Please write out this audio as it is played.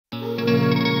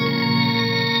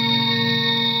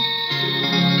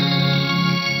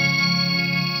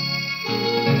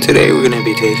Today we're going to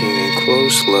be taking a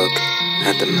close look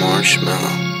at the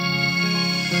Marshmallow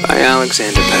by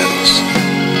Alexander Petals.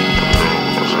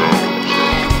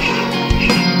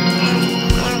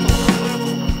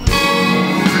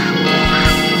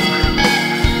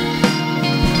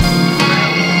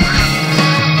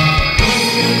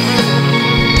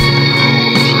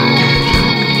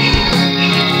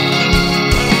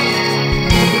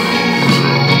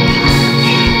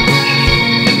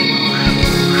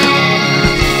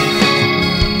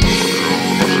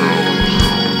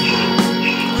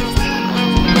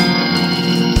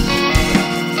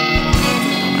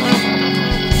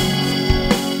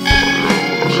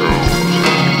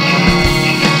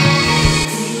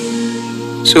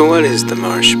 So what is the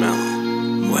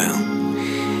Marshmallow? Well,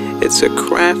 it's a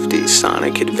crafty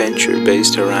sonic adventure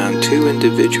based around two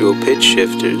individual pitch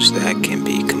shifters that can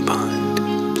be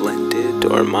combined, blended,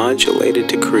 or modulated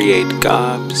to create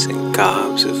gobs and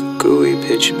gobs of gooey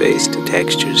pitch-based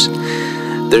textures.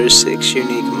 There are 6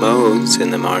 unique modes in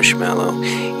the Marshmallow,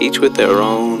 each with their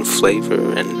own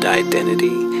flavor and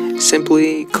identity.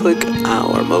 Simply click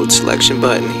our mode selection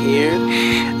button here.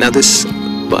 Now this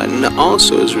button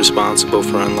also is responsible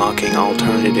for unlocking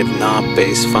alternative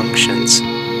knob-based functions.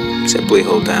 Simply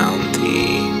hold down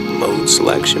the mode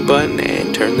selection button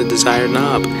and turn the desired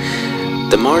knob.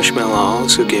 The Marshmallow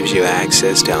also gives you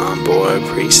access to onboard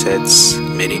presets,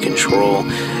 MIDI control,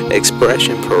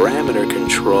 expression parameter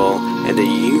control, and a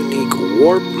unique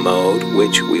warp mode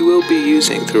which we will be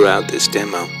using throughout this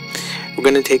demo. We're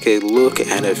going to take a look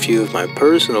at a few of my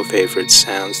personal favorite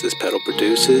sounds this pedal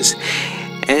produces,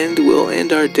 and we'll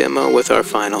end our demo with our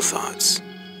final thoughts.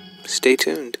 Stay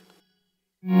tuned.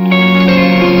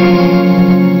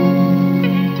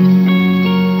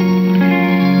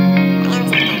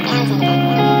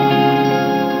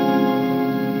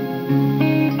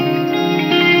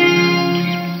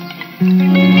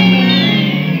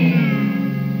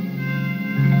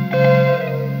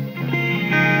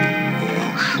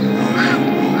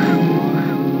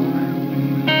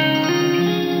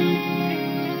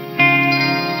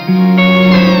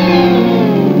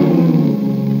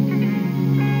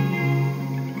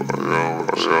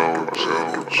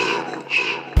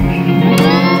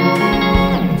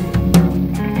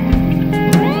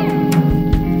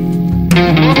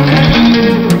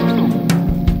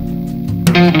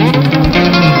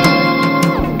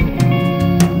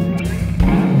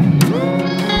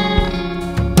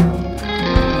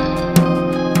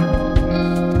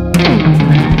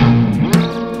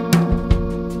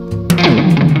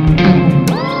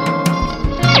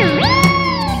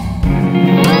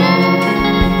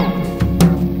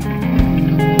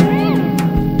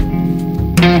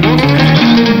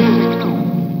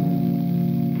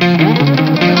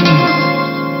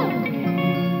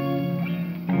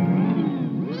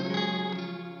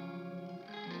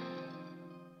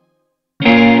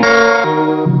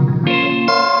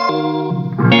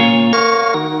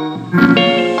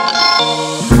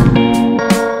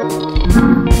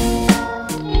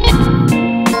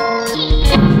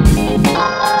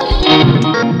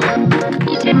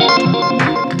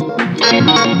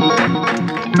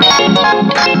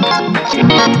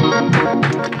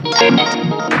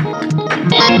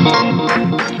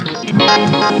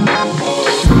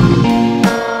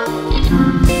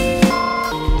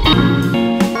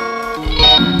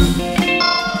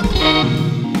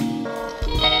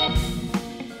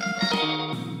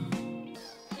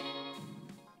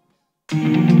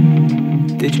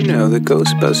 Did you know the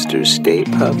Ghostbusters Stay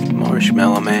Puft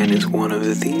Marshmallow Man is one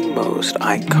of the most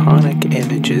iconic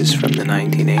images from the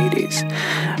 1980s?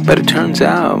 But it turns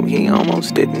out he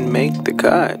almost didn't make the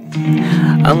cut.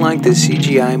 Unlike the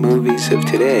CGI movies of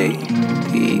today,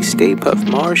 the Stay Puft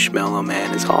Marshmallow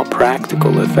Man is all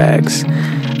practical effects.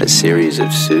 A series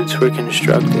of suits were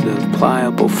constructed of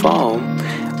pliable foam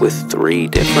with 3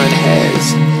 different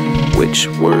heads, which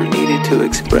were needed to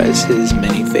express his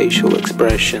many facial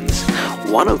expressions,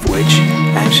 one of which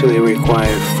actually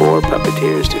required 4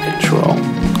 puppeteers to control.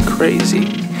 Crazy.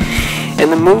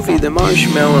 In the movie, the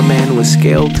Marshmallow Man was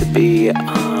scaled to be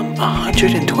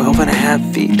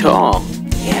 112.5 feet tall.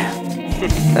 Yeah,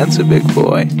 that's a big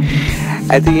boy.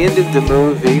 At the end of the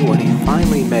movie, when he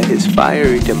finally met his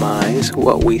fiery demise,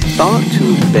 what we thought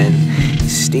to have been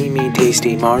steamy,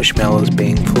 tasty marshmallows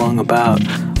being flung about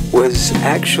was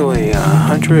actually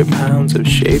 100 pounds of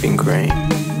shaving cream.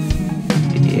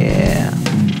 Yeah.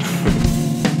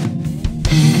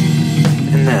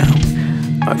 And now,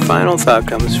 our final thought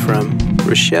comes from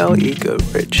Rochelle E.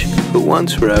 Goodrich, who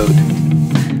once wrote,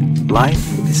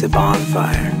 "Life is a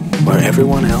bonfire where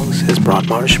everyone else has brought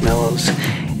marshmallows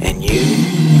and you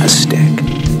a stick."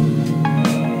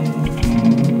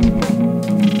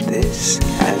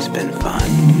 Peace